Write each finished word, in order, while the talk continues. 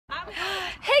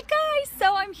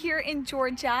I'm here in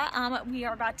Georgia. We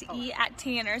are about to eat at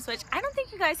Tanner's, which I don't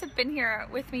think you guys have been here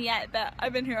with me yet, but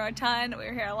I've been here a ton. We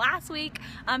were here last week.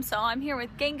 So I'm here with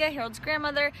Genga, Harold's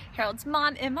grandmother, Harold's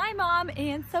mom, and my mom.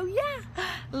 And so yeah,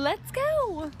 let's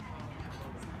go.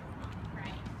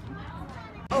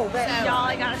 Oh, that y'all,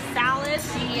 I got a salad.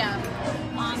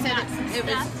 Mom said it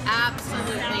was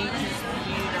absolutely just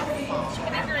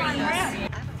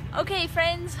beautiful. Okay,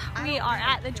 friends, we are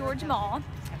at the Georgia Mall,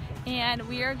 and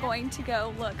we are going to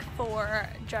go look for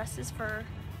dresses for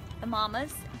the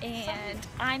mamas, and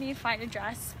I need to find a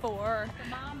dress for,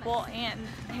 well, and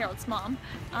Harold's mom,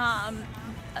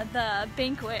 the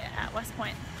banquet at West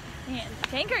Point. And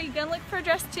Genga, are you gonna look for a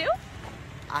dress too?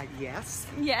 Yes.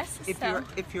 Yes. If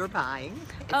you're buying,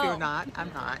 if you're not,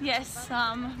 I'm not. Yes.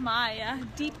 My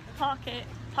deep pocket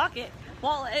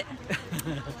wallet.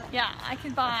 Yeah, I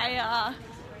could buy.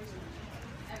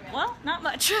 Well, not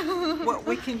much. Well,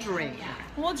 we can dream.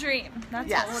 We'll dream. That's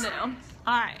Yes. what we'll do.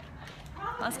 All right,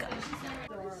 let's go.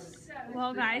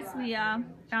 Well, guys, we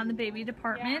found the baby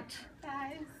department.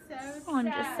 I'm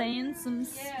just saying, some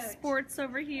sports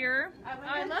over here.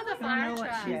 I love the I fire don't know what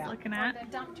truck. she's looking at. The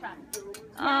dump truck.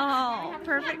 Oh,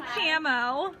 perfect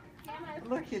camo.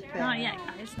 Look at that. Not yet,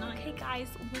 guys. Not. Okay, guys,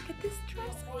 look at this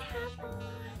dress I have on.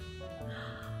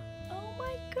 Oh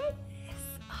my goodness.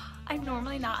 I'm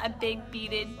normally not a big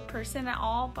beaded person at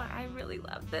all, but I really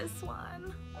love this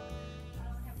one.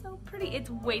 So pretty. It's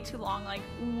way too long, like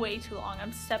way too long.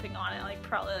 I'm stepping on it like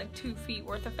probably like 2 feet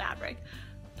worth of fabric.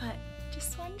 But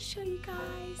just wanted to show you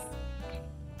guys. Okay,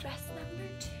 dress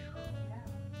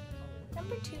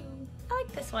number two. I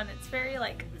like this one. It's very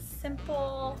like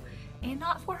simple and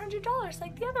not $400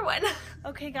 like the other one.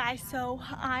 Okay guys, so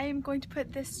I'm going to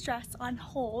put this dress on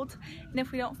hold, and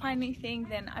if we don't find anything,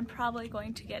 then I'm probably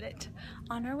going to get it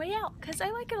on our way out because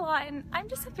I like it a lot, and I'm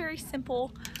just a very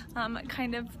simple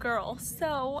kind of girl,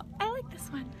 so I like this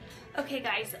one. Okay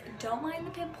guys, don't mind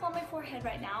the pimple on my forehead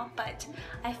right now, but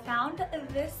I found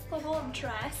this little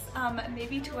dress,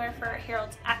 maybe to wear for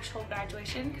Harold's actual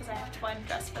graduation, because I have one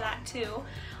dress for that too.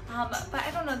 But I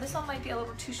don't know, this one might be a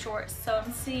little too short, so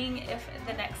I'm seeing if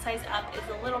the next size up is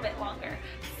a little bit longer.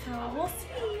 So we'll see.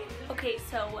 Okay,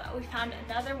 so we found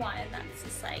another one that's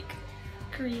just like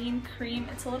green cream.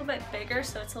 It's a little bit bigger,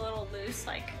 so it's a little loose,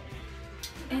 like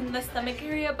in the stomach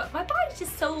area, but my body's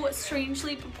just so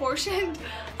strangely proportioned.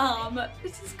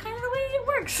 This is kind of the way it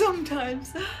works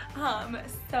sometimes.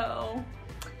 So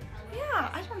yeah,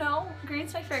 I don't know.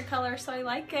 Green's my favorite color, so I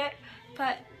like it,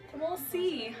 but we'll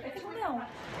see. I don't know.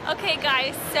 Okay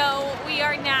guys, so we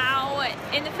are now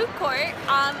in the food court.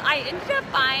 I ended up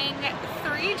buying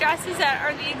 3 dresses that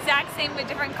are the exact same but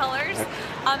different colors.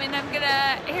 And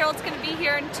Harold's gonna be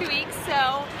here in 2 weeks,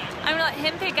 so I'm gonna let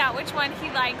him pick out which one he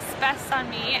likes best on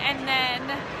me. And then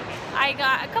I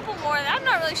got a couple more that I'm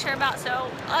not really sure about,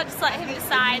 so I'll just let him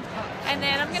decide. And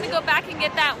then I'm gonna go back and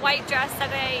get that white dress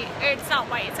that it's not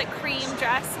white, it's a cream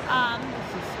dress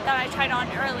that I tried on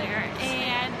earlier.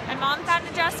 And my mom found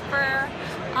a dress for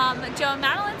Joe and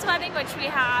Madeline's wedding, which we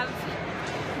have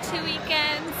 2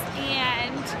 weekends,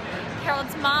 and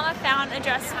Harold's mama found a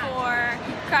dress for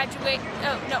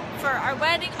for our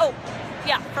wedding. Oh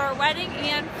yeah, for our wedding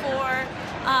and for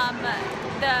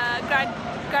the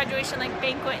graduation like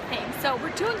banquet thing. So we're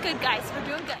doing good, guys. We're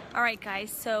doing good. All right,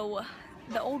 guys. So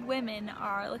the old women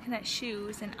are looking at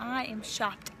shoes, and I am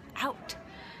shopped out.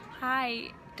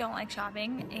 I don't like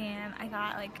shopping, and I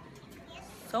got like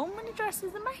so many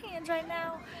dresses in my hands right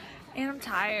now, and I'm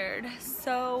tired.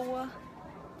 So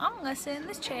I'm gonna sit in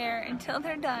this chair until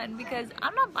they're done because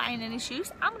I'm not buying any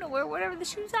shoes. I'm gonna wear whatever the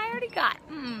shoes I already got.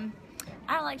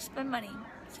 I don't like to spend money.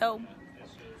 So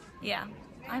yeah,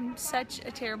 I'm such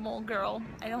a terrible girl.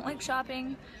 I don't like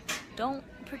shopping, don't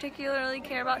particularly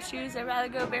care about shoes. I'd rather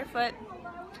go barefoot.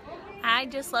 I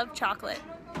just love chocolate,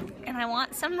 and I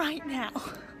want some right now.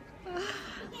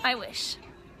 I wish.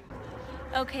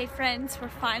 Okay friends, we're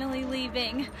finally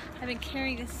leaving. I've been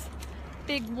carrying this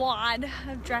big wad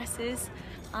of dresses.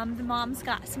 The mom's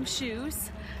got some shoes.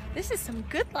 This is some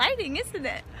good lighting, isn't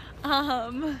it?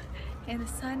 And the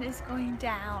sun is going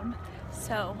down.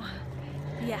 So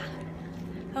yeah.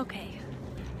 Okay,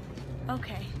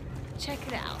 check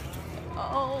it out.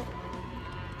 Oh,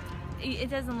 it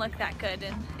doesn't look that good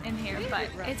in here, but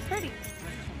it's pretty.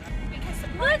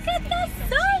 Look at the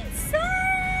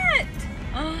sunset!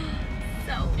 Oh,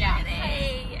 so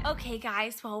pretty. Okay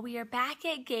guys, well, we are back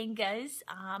at Genga's.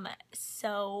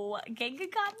 So Genga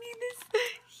got me this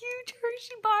huge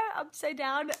Hershey bar upside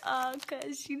down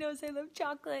because she knows I love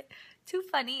chocolate. Too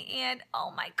funny. And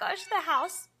oh my gosh, the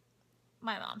house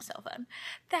my mom's cell phone.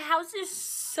 The house is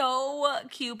so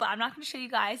cute, but I'm not going to show you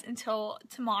guys until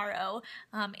tomorrow.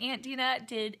 Aunt Dina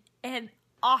did an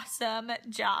awesome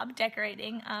job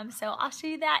decorating, so I'll show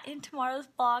you that in tomorrow's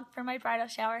vlog for my bridal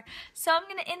shower. So I'm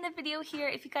gonna end the video here.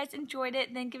 If you guys enjoyed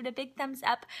it, then give it a big thumbs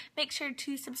up. Make sure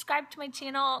to subscribe to my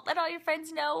channel. Let all your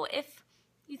friends know if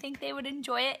you think they would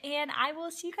enjoy it, and I will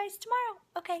see you guys tomorrow.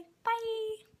 Okay,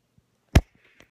 bye.